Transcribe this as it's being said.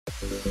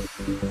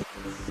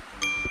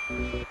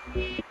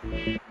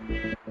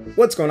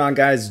What's going on,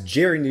 guys?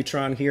 Jerry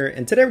Neutron here,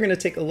 and today we're going to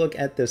take a look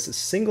at this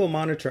single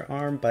monitor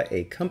arm by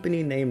a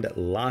company named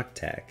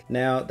Loctek.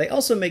 Now, they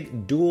also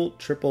make dual,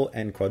 triple,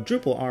 and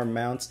quadruple arm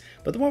mounts,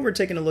 but the one we're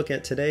taking a look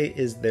at today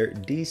is their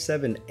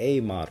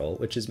D7A model,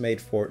 which is made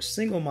for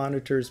single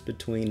monitors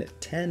between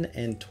 10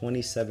 and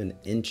 27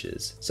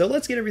 inches. So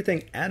let's get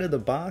everything out of the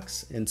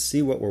box and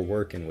see what we're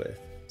working with.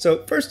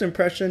 So first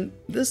impression,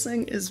 this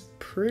thing is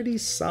pretty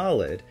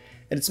solid.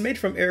 And it's made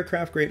from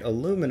aircraft grade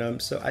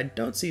aluminum, so I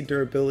don't see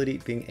durability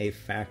being a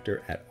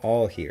factor at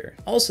all here.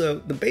 Also,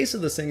 the base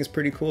of this thing is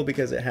pretty cool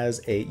because it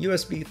has a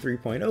USB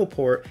 3.0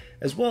 port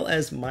as well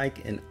as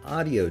mic and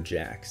audio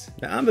jacks.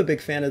 Now, I'm a big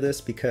fan of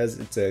this because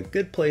it's a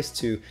good place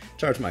to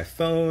charge my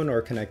phone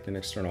or connect an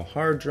external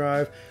hard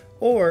drive,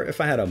 or if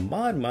I had a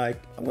mod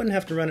mic, I wouldn't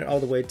have to run it all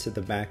the way to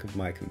the back of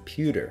my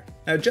computer.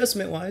 Now,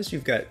 adjustment wise,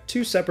 you've got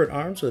two separate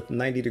arms with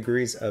 90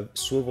 degrees of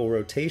swivel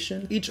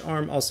rotation. Each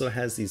arm also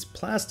has these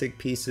plastic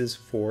pieces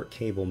for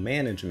cable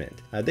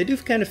management. They do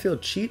kind of feel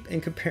cheap in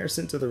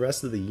comparison to the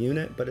rest of the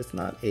unit, but it's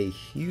not a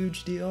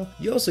huge deal.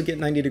 You also get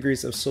 90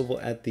 degrees of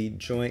swivel at the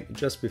joint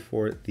just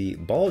before the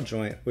ball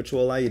joint, which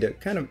will allow you to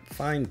kind of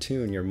fine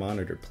tune your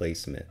monitor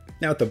placement.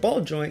 Now at the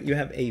ball joint, you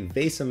have a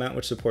VESA mount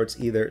which supports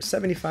either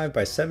 75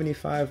 by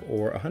 75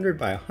 or 100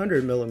 by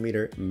 100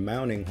 millimeter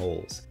mounting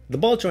holes. The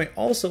ball joint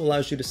also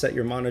allows you to set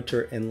your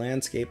monitor in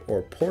landscape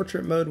or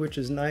portrait mode, which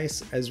is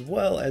nice, as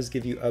well as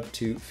give you up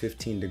to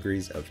 15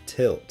 degrees of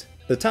tilt.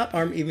 The top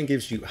arm even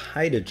gives you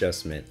height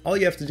adjustment. All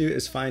you have to do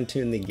is fine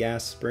tune the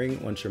gas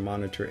spring once your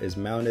monitor is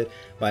mounted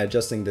by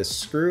adjusting this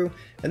screw,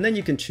 and then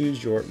you can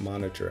choose your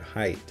monitor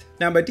height.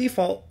 Now by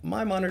default,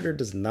 my monitor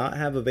does not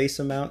have a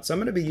VESA mount, so I'm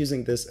going to be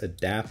using this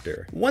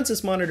adapter. Once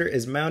this monitor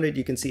is mounted,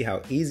 you can see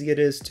how easy it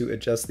is to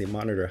adjust the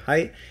monitor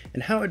height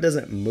and how it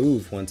doesn't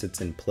move once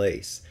it's in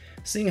place.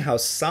 Seeing how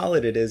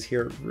solid it is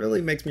here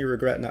really makes me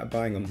regret not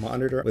buying a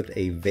monitor with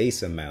a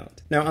VESA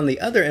mount. Now on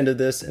the other end of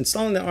this,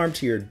 installing the arm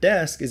to your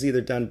desk is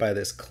either done by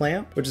this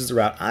clamp, which is the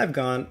route I've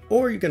gone,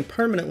 or you can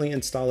permanently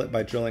install it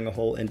by drilling a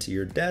hole into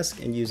your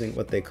desk and using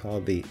what they call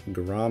the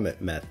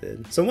grommet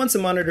method. So once the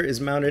monitor is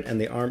mounted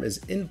and the arm is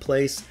in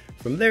place,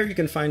 from there you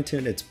can fine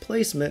tune its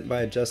placement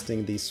by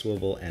adjusting the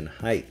swivel and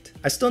height.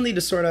 I still need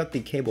to sort out the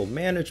cable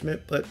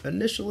management, but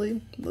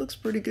initially it looks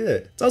pretty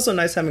good. It's also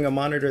nice having a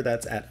monitor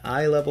that's at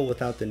eye level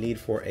without the need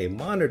for a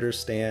monitor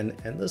stand,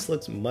 and this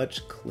looks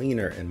much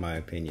cleaner in my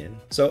opinion.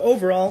 So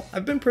overall,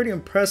 I've been pretty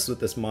impressed with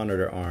this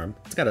monitor arm.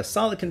 It's got a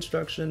solid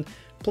construction,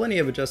 plenty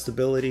of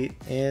adjustability,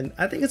 and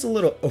I think it's a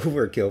little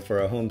overkill for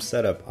a home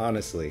setup,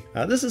 honestly.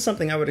 This is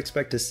something I would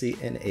expect to see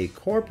in a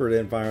corporate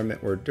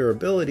environment where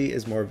durability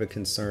is more of a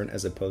concern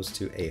as opposed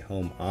to a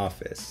home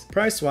office.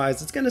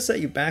 Price-wise, it's going to set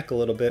you back a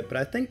little bit, but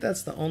I think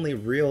that's the only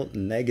real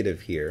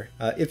negative here.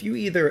 If you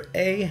either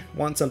A,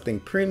 want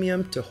something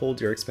premium to hold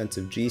your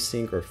expensive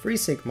G-Sync or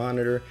FreeSync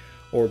monitor,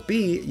 or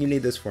B, you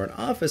need this for an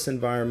office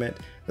environment,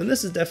 then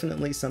this is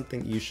definitely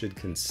something you should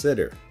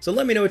consider. So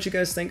let me know what you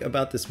guys think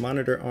about this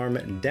monitor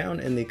arm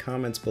down in the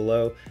comments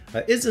below.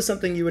 Is this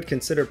something you would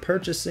consider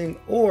purchasing,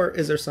 or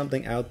is there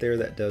something out there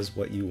that does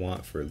what you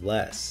want for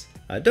less?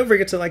 Don't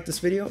forget to like this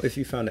video if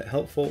you found it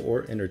helpful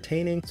or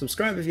entertaining.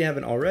 Subscribe if you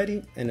haven't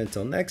already, and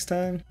until next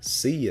time,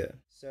 see ya.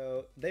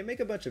 So they make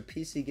a bunch of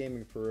PC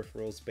gaming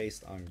peripherals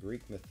based on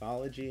Greek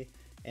mythology,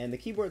 and the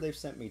keyboard they've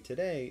sent me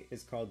today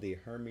is called the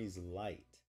Hermes Lite.